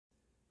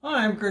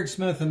Hi, I'm Greg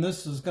Smith, and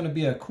this is going to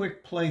be a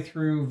quick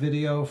playthrough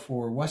video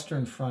for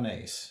Western Front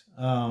Ace.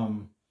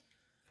 As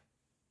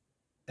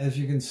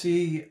you can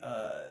see,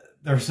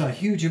 there's a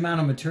huge amount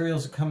of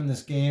materials that come in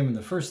this game, and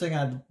the first thing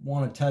I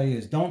want to tell you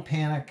is don't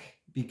panic,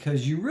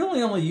 because you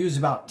really only use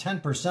about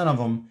 10% of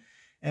them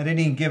at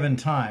any given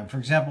time. For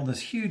example, this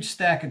huge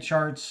stack of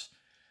charts,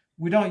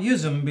 we don't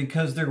use them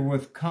because they're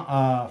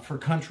for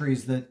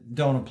countries that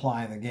don't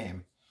apply in the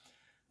game.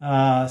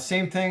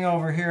 Same thing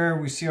over here.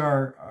 We see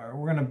we're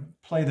going to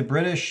play the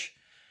British.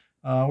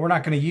 We're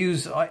not going to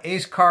use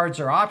ace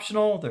cards. Are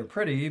optional. They're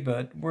pretty,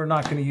 but we're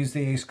not going to use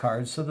the ace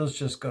cards, so those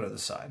just go to the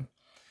side.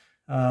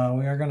 We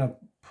are going to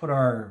put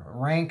our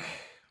rank,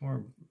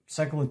 or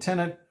second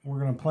lieutenant. We're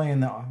going to play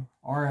in the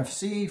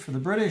RFC for the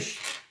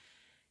British,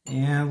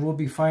 and we'll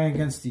be fighting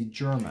against the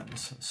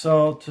Germans.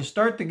 So to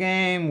start the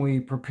game, we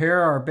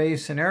prepare our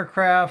base and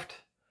aircraft,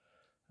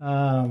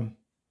 prepare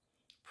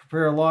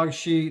a log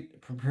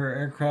sheet, prepare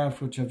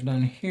aircraft, which I've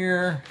done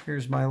here.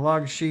 Here's my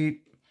log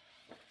sheet.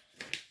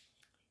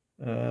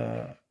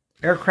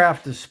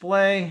 Aircraft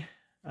display.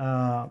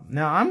 Now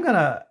I'm going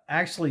to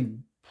actually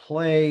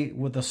play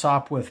with the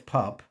Sopwith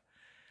Pup.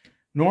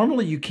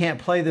 Normally you can't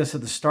play this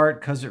at the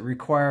start because it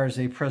requires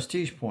a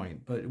prestige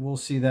point, but we'll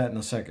see that in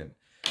a second.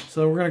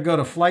 So we're going to go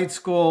to flight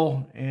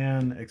school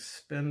and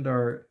expend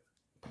our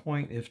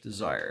point if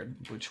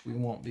desired, which we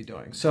won't be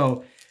doing.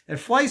 So at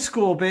flight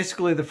school,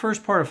 basically the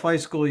first part of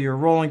flight school, you're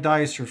rolling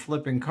dice or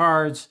flipping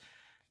cards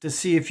to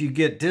see if you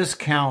get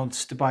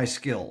discounts to buy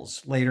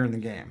skills later in the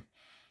game.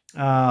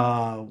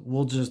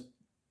 We'll just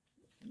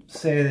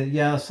say that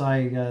yes,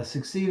 I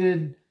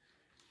succeeded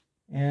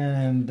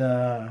and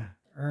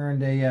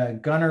earned a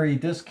gunnery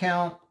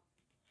discount.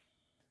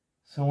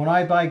 So when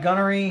I buy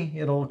gunnery,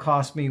 it'll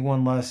cost me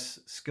one less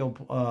skill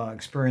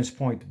experience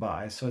point to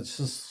buy. So it's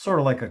just sort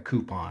of like a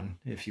coupon,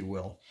 if you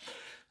will.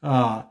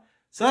 So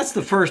that's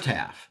the first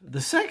half.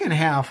 The second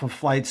half of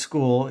flight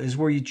school is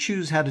where you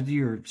choose how to do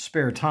your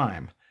spare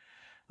time.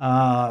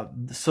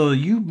 So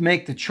you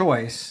make the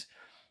choice.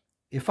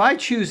 If I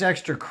choose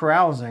extra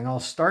carousing, I'll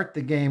start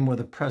the game with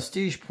a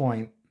prestige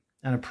point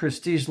and a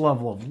prestige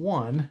level of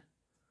 1.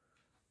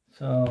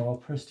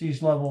 So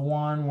prestige level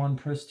 1, 1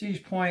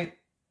 prestige point.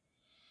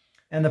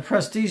 And the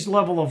prestige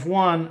level of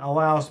 1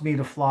 allows me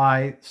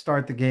to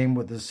start the game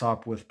with the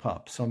Sopwith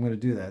Pup. So I'm going to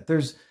do that.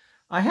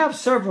 I have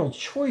several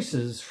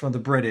choices for the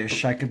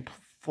British. I could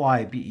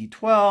fly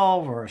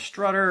BE-12 or a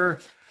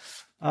strutter,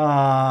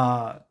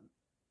 or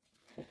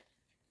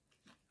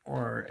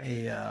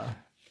a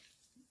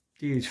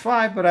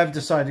DH5, but I've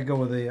decided to go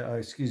with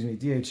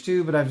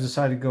DH2, but I've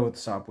decided to go with the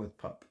Sopwith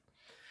Pup.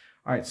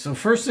 All right, so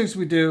first things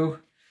we do,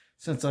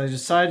 since I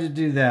decided to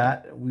do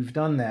that, we've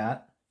done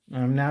that.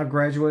 I'm now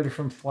graduated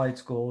from flight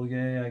school.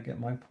 Yay, I get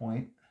my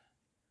point,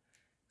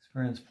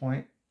 experience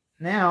point.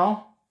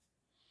 Now,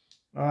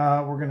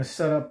 we're going to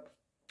set up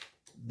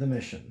the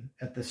mission.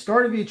 At the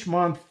start of each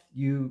month,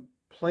 you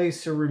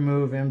place or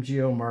remove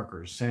MGO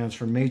markers. Stands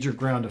for Major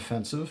Ground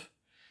Offensive.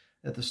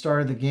 At the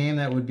start of the game,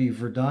 that would be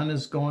Verdun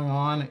is going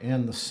on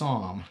and the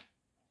Somme.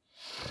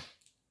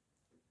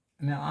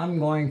 Now, I'm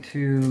going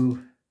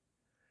to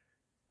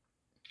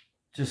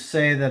just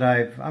say that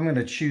I'm going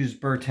to choose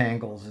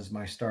Bertangles as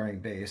my starting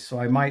base, so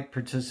I might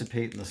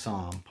participate in the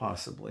Somme,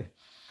 possibly.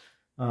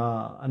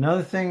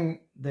 Another thing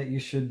that you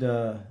should,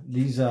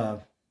 these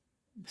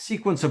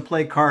sequence of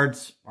play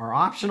cards are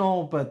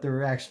optional, but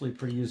they're actually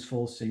pretty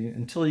useful, so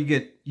until you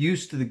get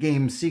used to the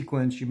game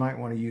sequence, you might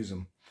want to use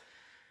them.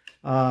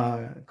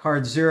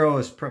 Card 0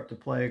 is prep to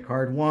play.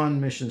 Card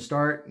 1, mission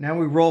start. Now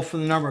we roll for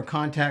the number of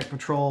contact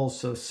patrols,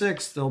 so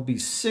 6. There'll be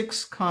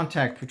 6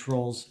 contact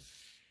patrols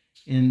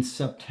in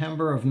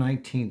September of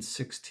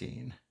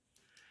 1916.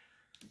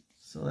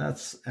 So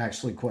that's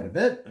actually quite a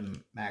bit,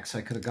 and max I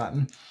could have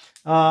gotten.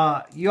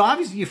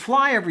 You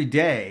fly every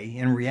day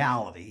in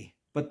reality,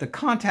 but the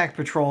contact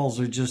patrols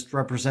just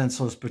represents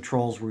those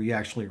patrols where you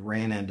actually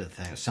ran into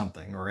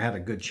something or had a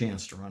good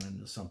chance to run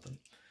into something.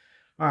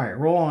 All right,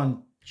 roll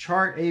on.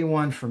 Chart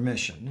A1 for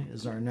mission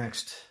is our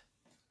next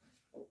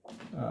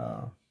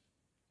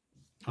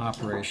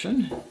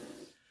operation.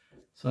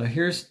 So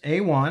here's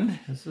A1.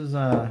 This is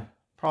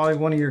probably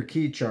one of your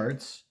key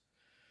charts.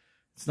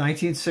 It's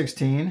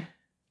 1916.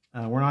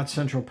 We're not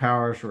Central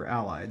Powers, we're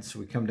Allied. So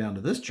we come down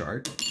to this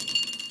chart,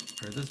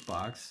 or this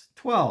box.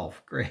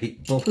 12.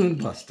 Great. Balloon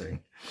busting.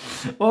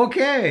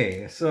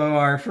 Okay, so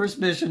our first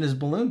mission is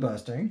balloon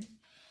busting.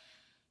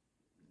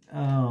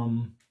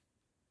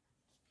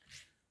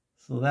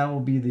 So that will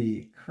be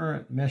the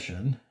current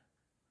mission.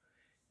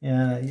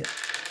 And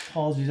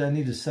apologies, I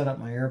need to set up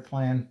my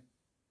airplane.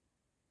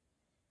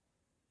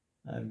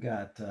 I've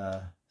got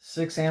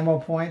 6 ammo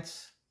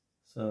points,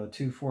 so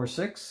 2, 4,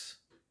 6.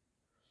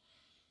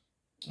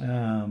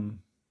 The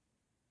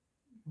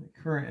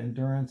current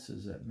endurance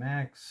is at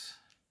max.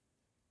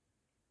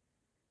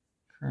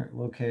 Current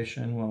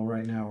location, well,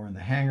 right now we're in the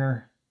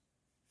hangar.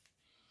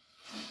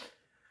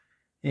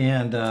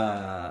 And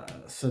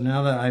so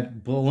now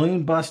that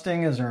balloon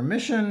busting is our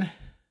mission,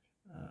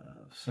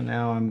 so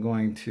now I'm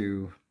going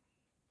to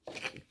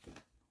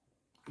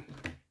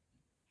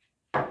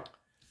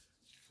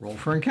roll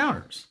for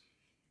encounters.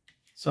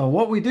 So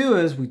what we do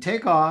is we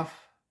take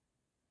off,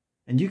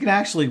 and you can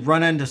actually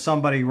run into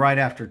somebody right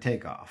after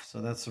takeoff.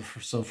 So that's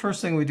so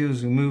first thing we do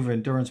is we move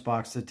endurance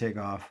box to take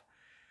off.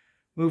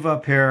 Move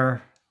up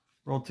here,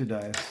 roll 2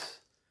 dice.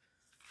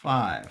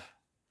 5.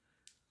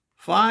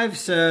 5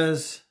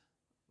 says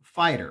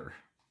fighter,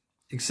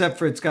 except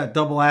for it's got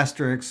double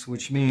asterisks,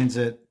 which means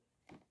that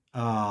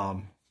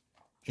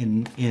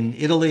in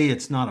Italy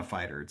it's not a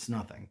fighter, it's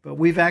nothing. But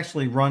we've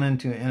actually run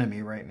into an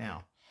enemy right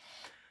now.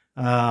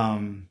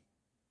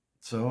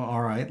 So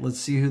all right, let's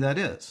see who that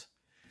is.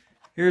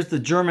 Here's the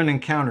German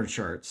encounter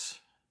charts.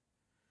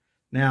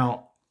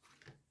 Now,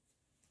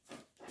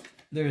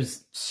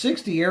 there's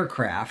 60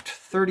 aircraft,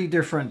 30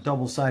 different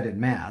double-sided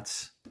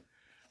mats,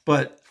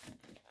 but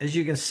as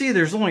you can see,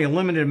 there's only a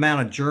limited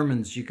amount of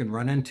Germans you can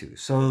run into.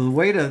 So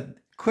the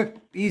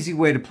easy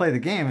way to play the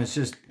game is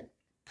just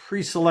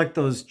pre-select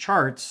those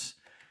charts.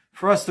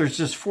 For us, there's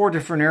just 4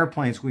 different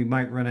airplanes we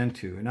might run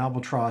into: an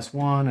Albatros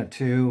 1, a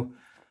 2,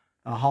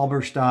 a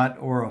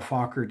Halberstadt, or a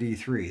Fokker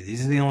D3.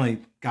 These are the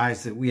only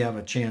guys that we have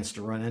a chance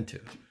to run into.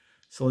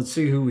 So let's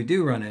see who we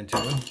do run into.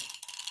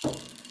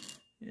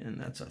 And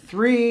that's a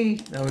 3.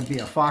 That would be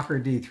a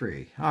Fokker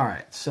D3. All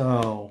right,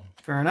 so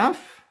fair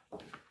enough.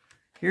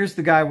 Here's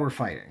the guy we're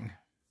fighting.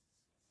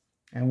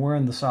 And we're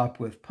in the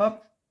Sopwith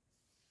Pup.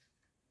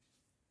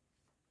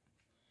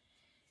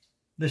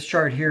 This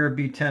chart here,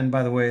 B10,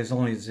 by the way, is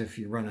only as if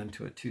you run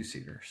into a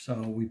 2-seater.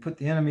 So we put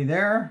the enemy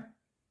there.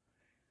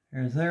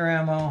 There's their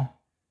ammo.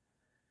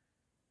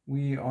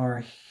 We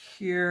are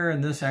here,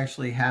 and this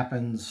actually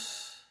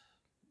happens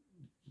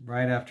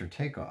right after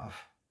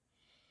takeoff.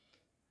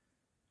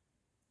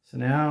 So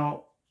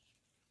now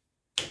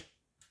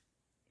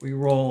we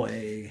roll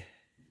a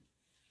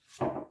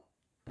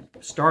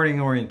starting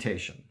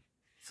orientation.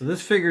 So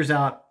this figures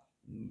out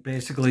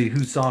basically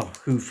who saw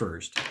who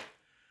first.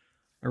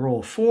 I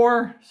roll a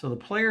 4, so the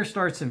player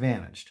starts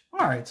advantaged.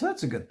 All right, so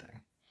that's a good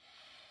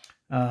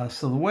thing.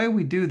 So the way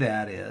we do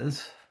that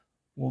is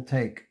we'll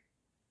take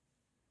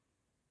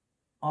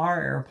our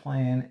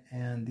airplane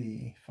and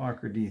the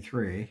Fokker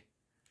D3.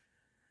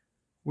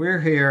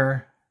 We're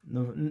here.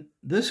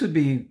 This would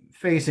be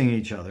facing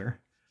each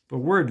other, but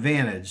we're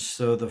advantaged,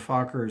 so the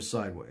Fokker is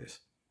sideways.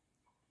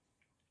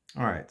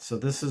 All right, so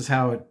this is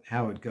how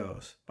it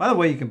goes. By the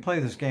way, you can play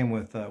this game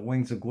with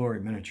Wings of Glory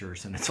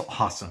miniatures, and it's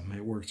awesome.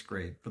 It works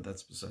great, but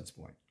that's besides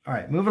the point. All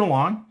right, moving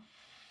along.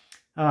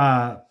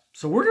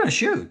 So we're going to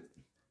shoot.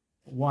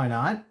 Why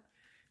not?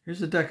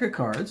 Here's a deck of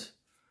cards,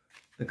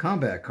 the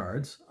combat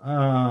cards.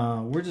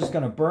 We're just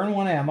going to burn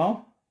 1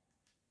 ammo,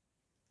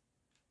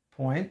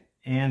 point,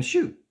 and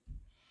shoot.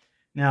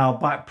 Now,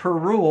 per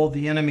rule,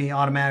 the enemy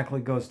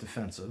automatically goes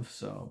defensive.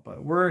 So,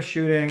 but we're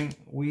shooting.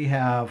 We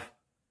have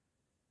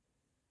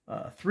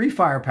 3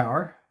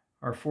 firepower.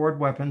 Our forward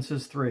weapons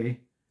is 3.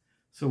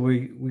 So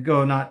we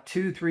go not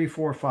 2, 3,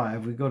 4,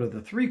 5. We go to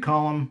the 3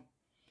 column,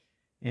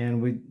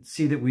 and we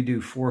see that we do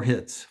 4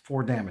 hits,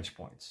 4 damage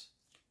points.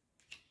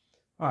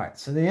 All right,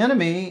 so the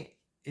enemy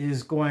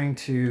is going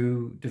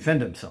to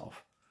defend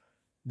himself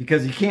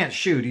because he can't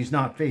shoot. He's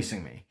not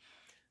facing me.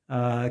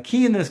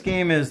 Key in this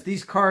game is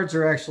these cards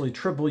are actually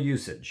triple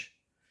usage.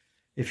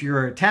 If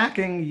you're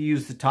attacking, you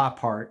use the top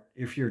part.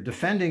 If you're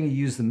defending, you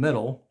use the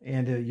middle,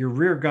 and your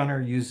rear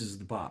gunner uses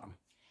the bottom.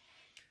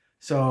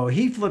 So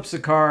he flips a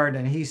card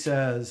and he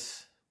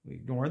says, we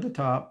ignore the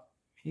top.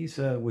 He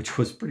said, which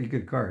was a pretty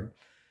good card.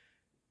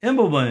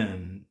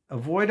 Imbleman,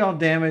 avoid all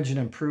damage and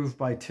improve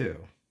by 2.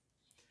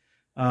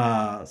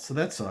 So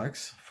that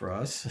sucks for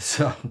us.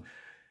 So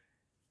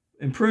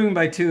improving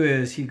by 2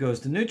 is he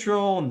goes to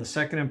neutral, and the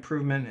second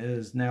improvement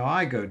is now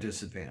I go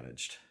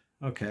disadvantaged.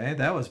 Okay,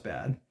 that was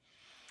bad.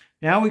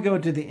 Now we go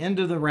to the end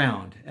of the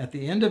round. At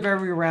the end of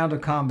every round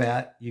of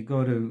combat, you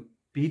go to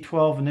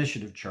B12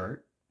 initiative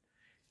chart.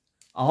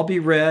 I'll be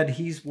red,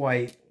 he's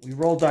white. We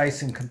roll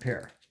dice and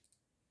compare.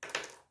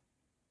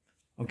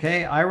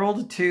 Okay, I rolled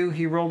a 2,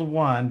 he rolled a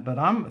 1, but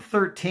I'm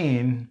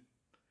 13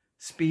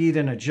 speed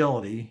and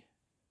agility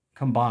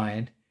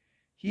combined.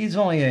 He's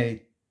only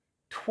a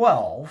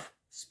 12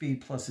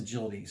 speed plus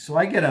agility. So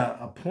I get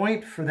a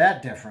point for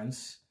that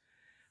difference.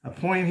 A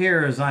point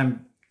here is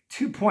I'm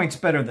 2 points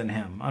better than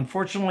him.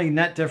 Unfortunately,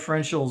 net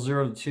differential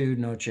 0 to 2,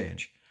 no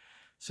change.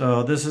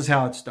 So this is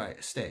how it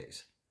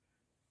stays.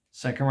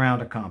 Second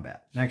round of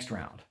combat. Next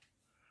round.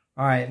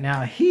 All right,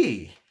 now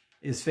he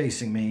is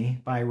facing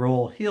me. By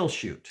roll, he'll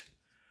shoot.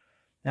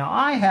 Now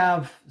I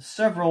have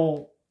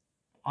several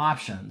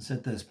options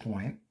at this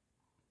point.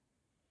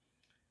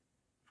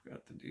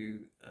 Forgot to do...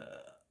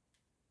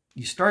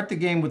 You start the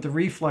game with the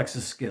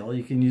reflexes skill.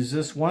 You can use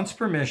this once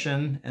per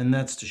mission, and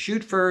that's to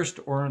shoot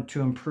first or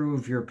to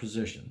improve your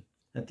position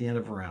at the end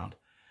of a round.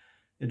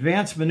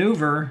 Advanced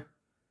maneuver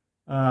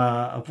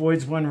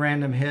avoids 1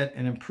 random hit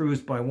and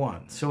improves by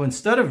 1. So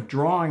instead of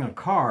drawing a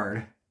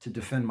card to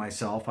defend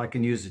myself, I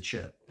can use a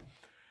chit.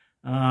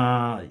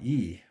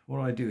 What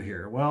do I do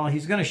here? Well,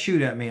 he's going to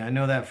shoot at me. I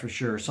know that for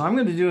sure. So I'm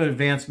going to do an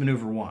advanced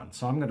maneuver 1.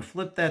 So I'm going to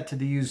flip that to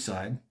the use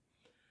side.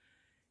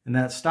 And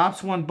that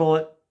stops 1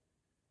 bullet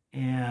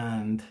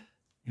and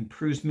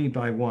improves me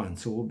by 1,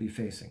 so we'll be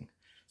facing.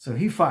 So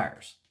he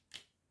fires.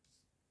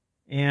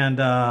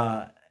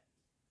 And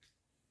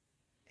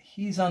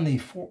he's on the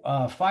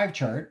 5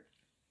 chart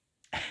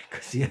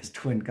because he has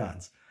twin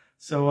guns.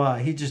 So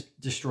he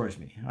just destroys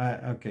me.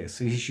 Okay,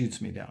 so he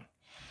shoots me down.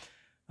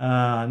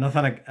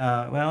 Nothing,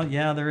 well,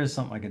 yeah, there is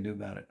something I can do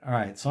about it. All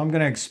right, so I'm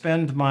going to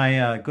expend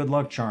my good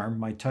luck charm,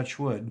 my touch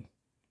wood.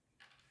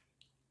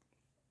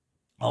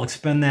 I'll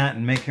expend that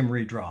and make him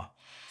redraw,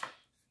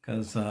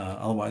 because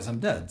otherwise I'm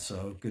dead.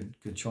 So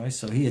good choice.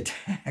 So he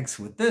attacks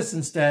with this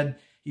instead.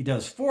 He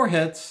does 4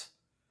 hits.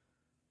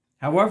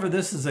 However,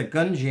 this is a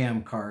gun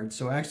jam card,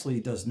 so actually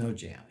he does no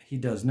jam. He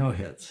does no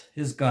hits.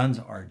 His guns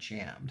are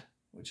jammed,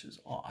 which is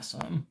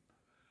awesome.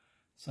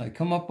 So I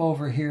come up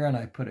over here and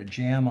I put a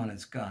jam on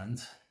his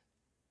guns.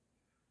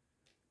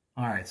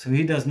 All right, so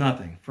he does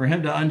nothing. For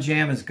him to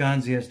unjam his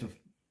guns, he has to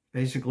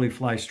basically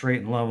fly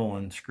straight and level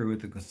and screw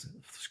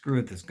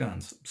with his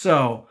guns.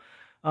 So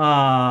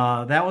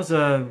that was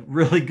a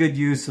really good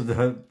use of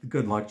the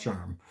good luck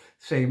charm.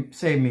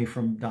 Saved me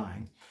from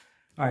dying.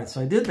 All right,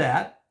 so I did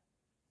that.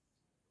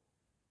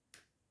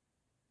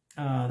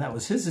 That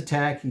was his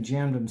attack. He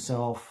jammed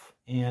himself,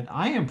 and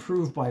I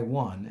improved by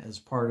 1 as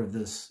part of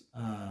this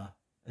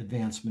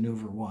advanced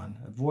maneuver 1.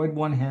 Avoid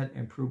 1 hit,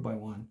 improve by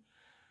 1.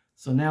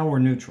 So now we're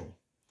neutral.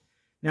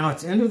 Now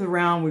it's end of the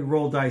round. We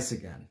roll dice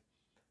again.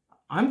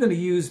 I'm going to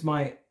use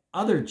my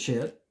other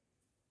chit,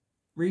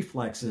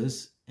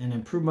 reflexes, and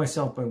improve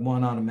myself by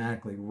 1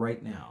 automatically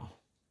right now.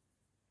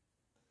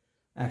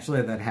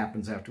 Actually, that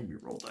happens after we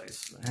roll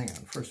dice. Hang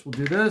on. First, we'll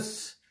do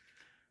this.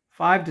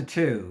 5 to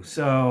 2.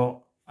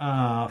 So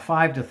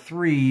 5 to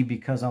 3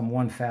 because I'm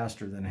 1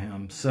 faster than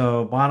him.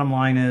 So bottom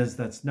line is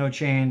that's no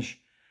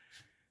change.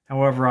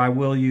 However, I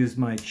will use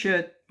my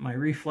chit, my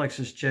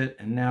reflexes chit,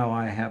 and now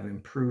I have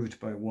improved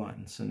by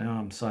 1. So now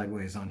I'm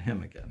sideways on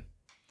him again.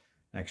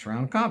 Next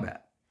round of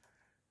combat.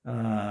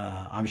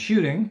 I'm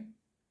shooting,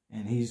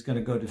 and he's going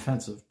to go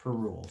defensive per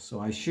rule. So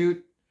I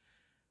shoot.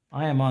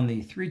 I am on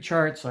the 3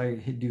 chart, so I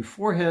do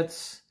 4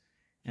 hits,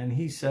 and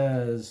he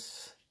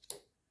says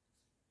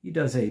he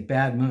does a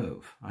bad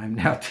move. I'm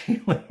now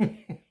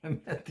tailing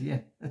him at the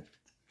end.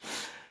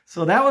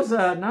 So that was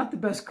not the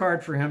best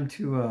card for him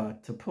to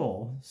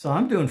pull. So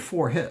I'm doing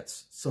 4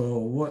 hits.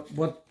 So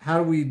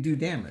how do we do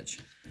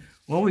damage?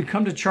 Well, we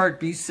come to chart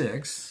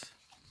B6.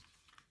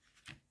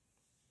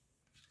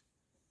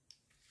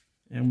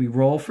 And we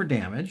roll for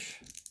damage.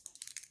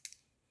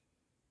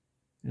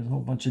 There's a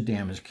whole bunch of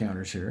damage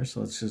counters here.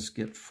 So let's just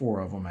get 4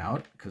 of them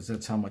out, because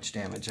that's how much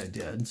damage I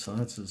did. So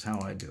that's just how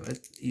I do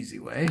it. Easy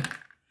way.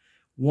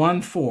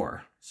 1,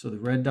 4. So the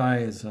red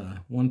die is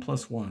 1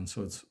 plus 1.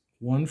 So it's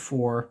 1,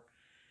 4.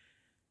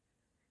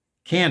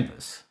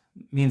 Canvas.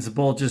 Means the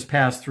bullet just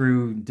passed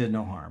through, did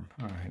no harm.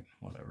 All right,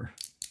 whatever.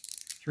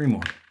 3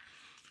 more.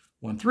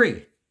 1,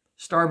 3.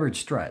 Starboard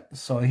strut.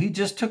 So he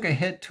just took a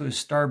hit to his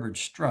starboard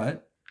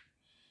strut.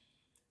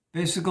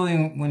 Basically,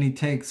 when he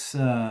takes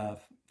 4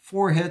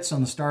 hits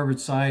on the starboard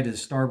side,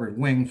 his starboard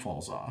wing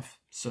falls off.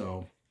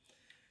 So,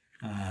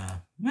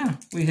 yeah,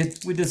 we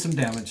did some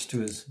damage to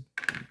his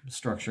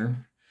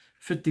structure.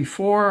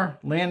 54,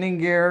 landing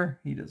gear.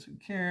 He doesn't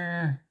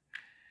care.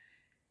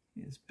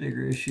 He has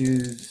bigger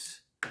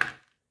issues.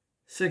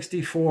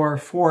 64,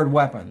 forward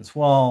weapons.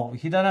 Well,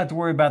 he doesn't have to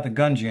worry about the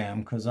gun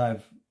jam because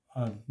I've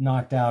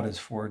knocked out his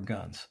forward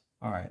guns.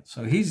 All right,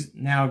 so he's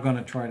now going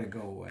to try to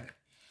go away.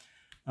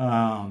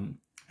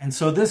 And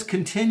so this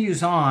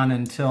continues on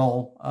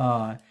until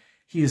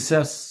he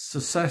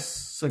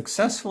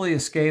successfully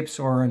escapes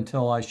or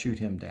until I shoot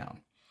him down.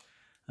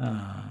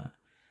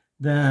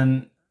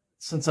 Then,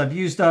 since I've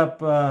used up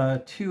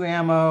 2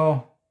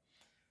 ammo,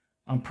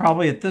 I'm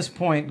probably at this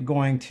point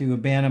going to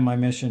abandon my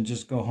mission,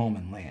 just go home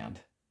and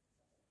land.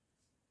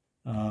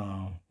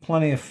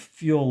 Plenty of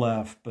fuel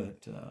left,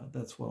 but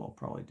that's what I'll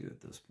probably do at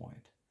this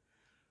point.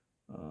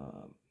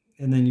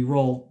 And then you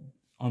roll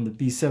on the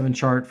B7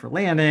 chart for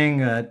landing.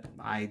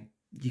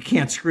 You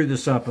can't screw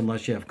this up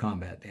unless you have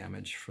combat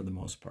damage for the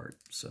most part,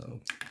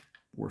 so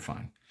we're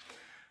fine.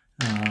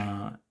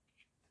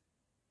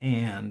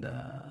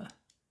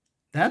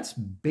 That's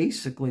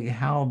basically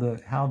how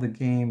the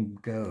game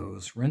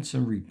goes. Rinse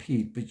and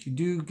repeat, but you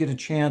do get a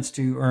chance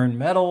to earn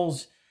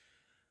medals.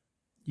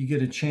 You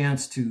get a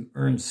chance to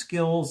earn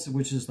skills,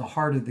 which is the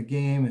heart of the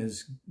game,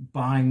 is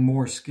buying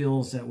more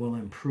skills that will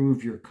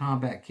improve your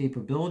combat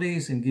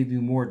capabilities and give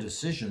you more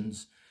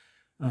decisions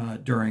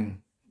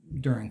during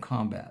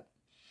combat.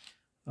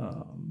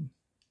 And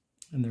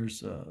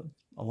there's a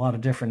lot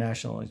of different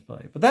nationalities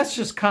play, but that's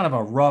just kind of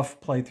a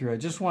rough playthrough. I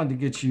just wanted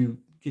to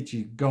get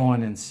you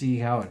going and see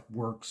how it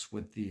works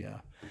with the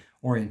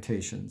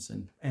orientations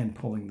and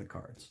pulling the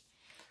cards.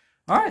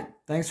 All right,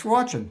 thanks for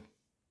watching.